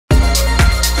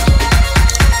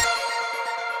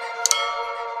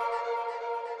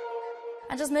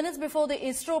And just minutes before the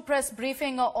ISRO press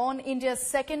briefing on India's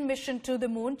second mission to the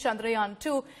moon, Chandrayaan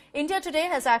 2, India today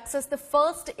has accessed the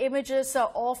first images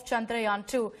of Chandrayaan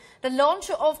 2. The launch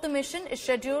of the mission is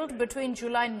scheduled between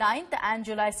July 9th and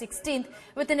July 16th,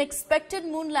 with an expected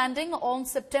moon landing on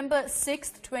September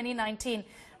 6th, 2019.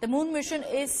 The moon mission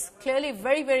is clearly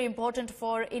very important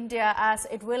for India, as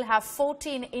it will have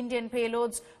 14 Indian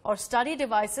payloads or study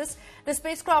devices. The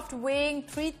spacecraft, weighing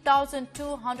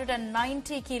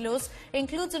 3,290 kilos,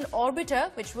 includes an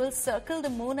orbiter which will circle the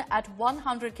moon at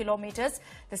 100 kilometers.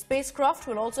 The spacecraft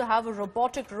will also have a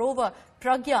robotic rover,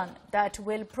 Pragyan, that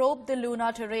will probe the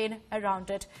lunar terrain around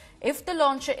it. If the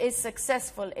launch is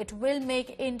successful, it will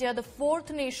make India the fourth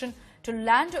nation to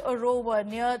land a rover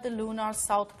near the lunar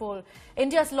South Pole.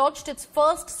 India has launched its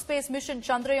first space mission,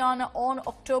 Chandrayaan, on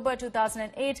October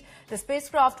 2008. The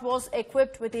spacecraft was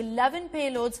equipped with 11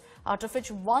 payloads, out of which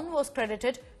one was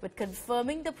credited with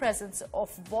confirming the presence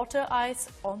of water ice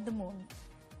on the moon.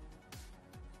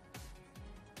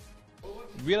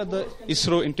 We are at the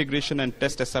ISRO Integration and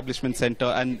Test Establishment Center,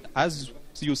 and as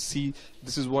you see,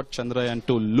 this is what Chandrayaan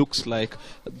 2 looks like.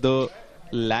 The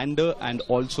lander and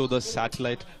also the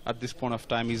satellite at this point of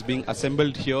time is being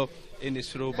assembled here in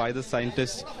ISRO by the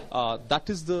scientists. That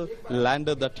is the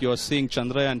lander that you are seeing,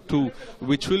 Chandrayaan 2,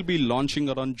 which will be launching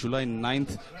around July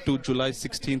 9th to July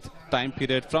 16th time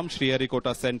period from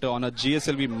Sriharikota Center on a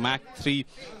GSLV Mach 3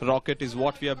 rocket, is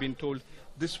what we have been told.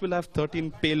 This will have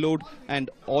 13 payload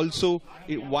and also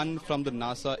one from the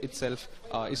NASA itself.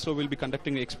 ISRO will be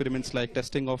conducting experiments like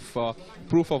testing of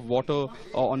proof of water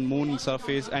on moon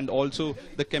surface, and also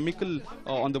the chemical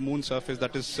on the moon surface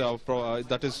that is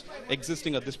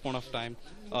existing at this point of time.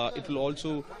 It will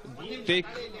also take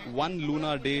one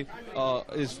lunar day,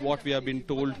 is what we have been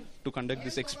told, to conduct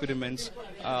these experiments.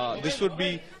 This would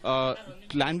be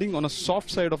landing on a soft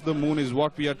side of the moon, is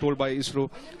what we are told by ISRO.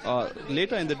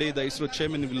 Later in the day, the ISRO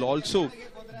chairman will also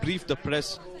brief the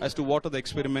press as to what are the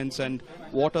experiments and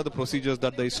what are the procedures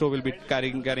that the ISRO will be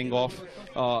carrying off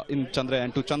in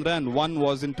Chandrayaan 2. Chandrayaan 1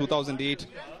 was in 2008.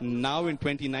 Now in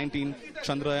 2019,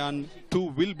 Chandrayaan 2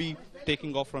 will be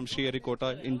taking off from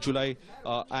Sriharikota in July,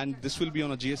 and this will be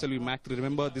on a GSLV Mach 3.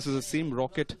 Remember, this is the same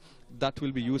rocket that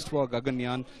will be used for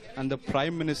Gaganyaan, and the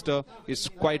Prime Minister is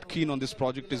quite keen on this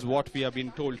project, is what we have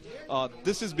been told.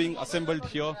 This is being assembled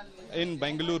here in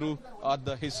Bengaluru at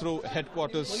the ISRO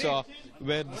headquarters,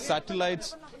 where the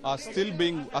satellites are still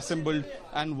being assembled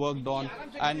and worked on,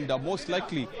 and most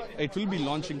likely it will be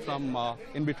launching from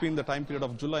in between the time period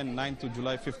of July 9th to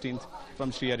July 15th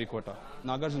from Sriharikota.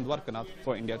 Nagarjun Dwarkanath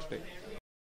for India Today.